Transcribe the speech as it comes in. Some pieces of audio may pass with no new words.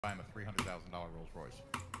buying a $300,000 Rolls Royce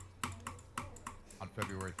on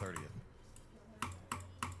February 30th.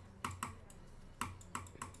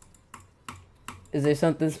 Is there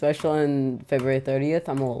something special on February 30th?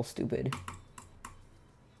 I'm a little stupid.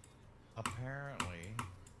 Apparently,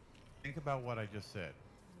 think about what I just said.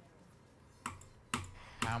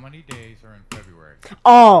 How many days are in February?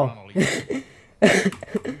 Oh!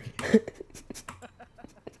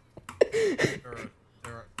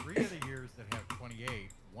 There are 3 of the years that have 28.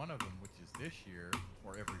 One of them, which is this year,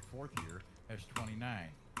 or every 4th year, has 29.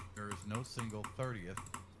 There is no single 30th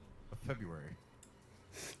of February.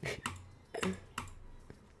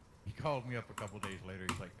 He called me up a couple days later.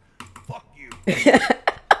 He's like, "Fuck you." I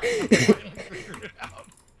finally figured it out.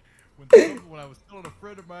 When I was telling a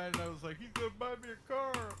friend of mine, and I was like, "He's gonna buy me a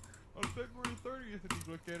car on February 30th," and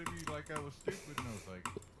he looked at me like I was stupid, and I was like,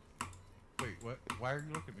 "Wait, what? Why are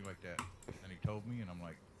you looking at me like that?" And he told me, and I'm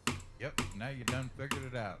like, "Yep, now you done figured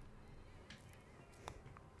it out.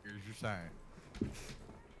 Here's your sign."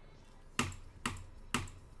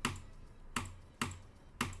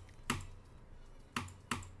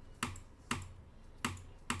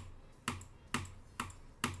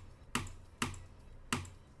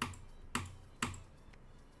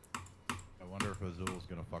 I wonder if Azul's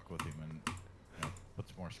gonna fuck with him and put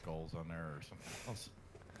some more skulls on there or something else.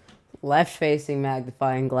 Left facing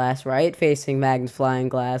magnifying glass, right facing magnifying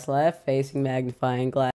glass, left facing magnifying glass.